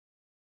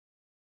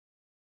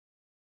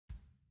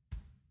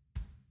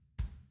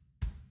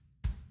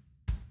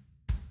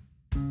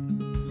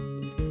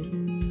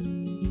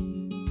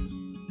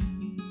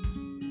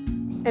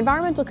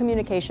Environmental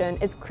communication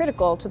is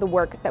critical to the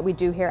work that we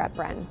do here at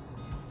Bren.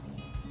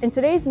 In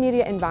today's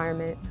media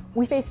environment,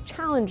 we face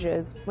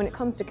challenges when it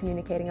comes to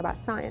communicating about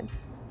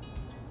science.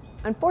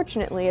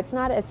 Unfortunately, it's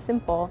not as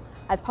simple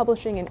as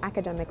publishing an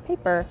academic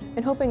paper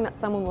and hoping that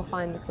someone will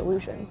find the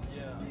solutions.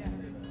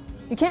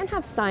 You can't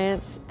have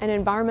science and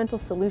environmental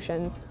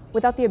solutions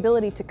without the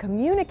ability to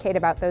communicate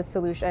about those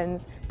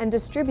solutions and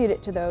distribute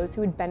it to those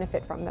who would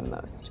benefit from them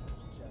most.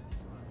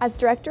 As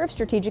Director of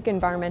Strategic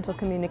Environmental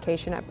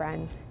Communication at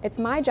Bren, it's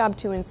my job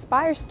to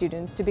inspire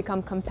students to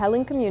become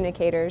compelling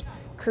communicators,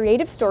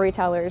 creative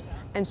storytellers,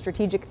 and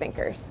strategic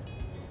thinkers.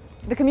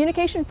 The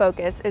communication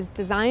focus is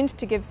designed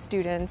to give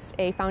students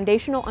a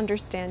foundational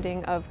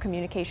understanding of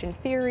communication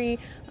theory,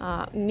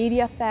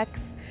 media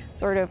effects,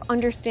 sort of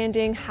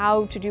understanding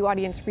how to do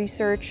audience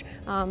research,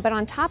 but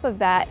on top of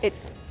that,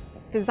 it's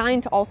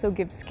designed to also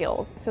give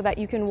skills so that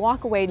you can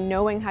walk away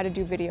knowing how to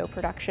do video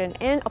production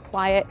and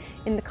apply it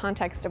in the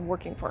context of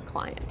working for a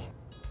client.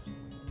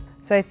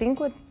 So I think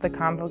what the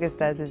Comm focus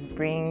does is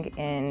bring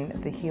in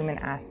the human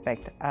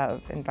aspect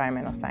of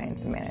environmental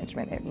science and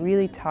management. It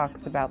really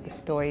talks about the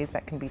stories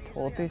that can be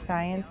told through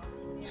science.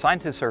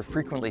 Scientists are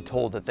frequently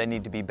told that they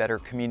need to be better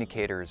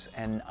communicators,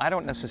 and I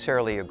don't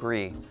necessarily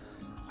agree.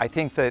 I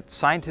think that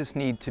scientists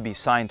need to be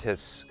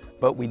scientists,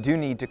 but we do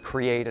need to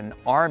create an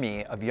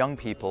army of young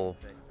people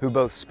who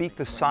both speak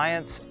the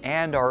science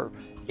and are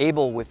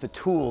able with the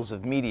tools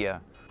of media.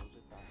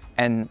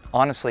 And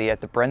honestly, at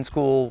the Bren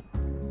School,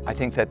 I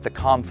think that the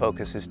Comm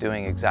focus is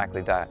doing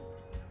exactly that.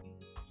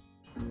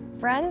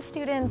 Bren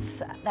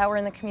students that were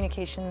in the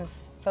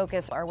communications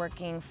focus are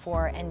working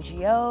for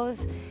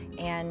NGOs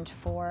and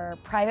for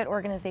private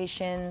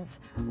organizations,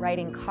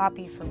 writing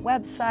copy for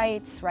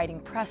websites, writing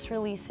press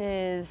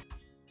releases.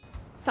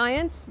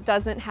 Science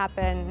doesn't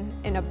happen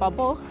in a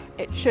bubble.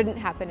 It shouldn't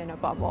happen in a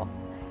bubble.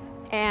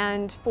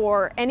 And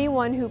for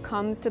anyone who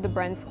comes to the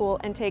Bren School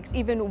and takes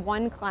even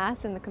one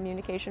class in the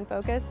communication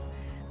focus,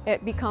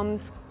 it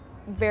becomes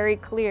very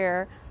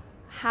clear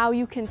how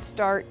you can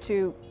start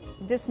to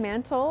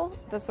dismantle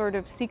the sort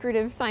of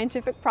secretive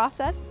scientific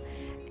process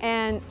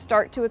and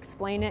start to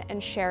explain it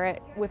and share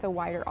it with a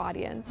wider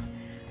audience.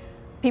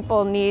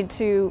 People need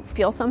to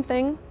feel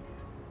something.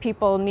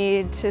 People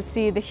need to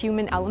see the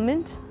human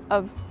element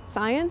of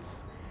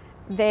science.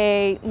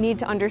 They need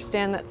to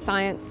understand that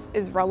science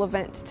is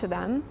relevant to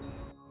them.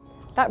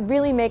 That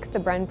really makes the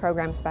Bren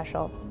program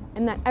special,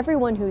 and that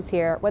everyone who's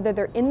here, whether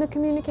they're in the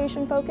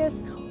communication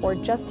focus or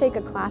just take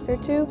a class or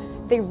two,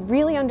 they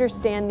really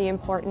understand the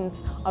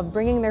importance of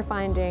bringing their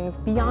findings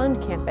beyond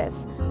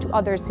campus to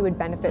others who would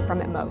benefit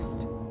from it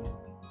most.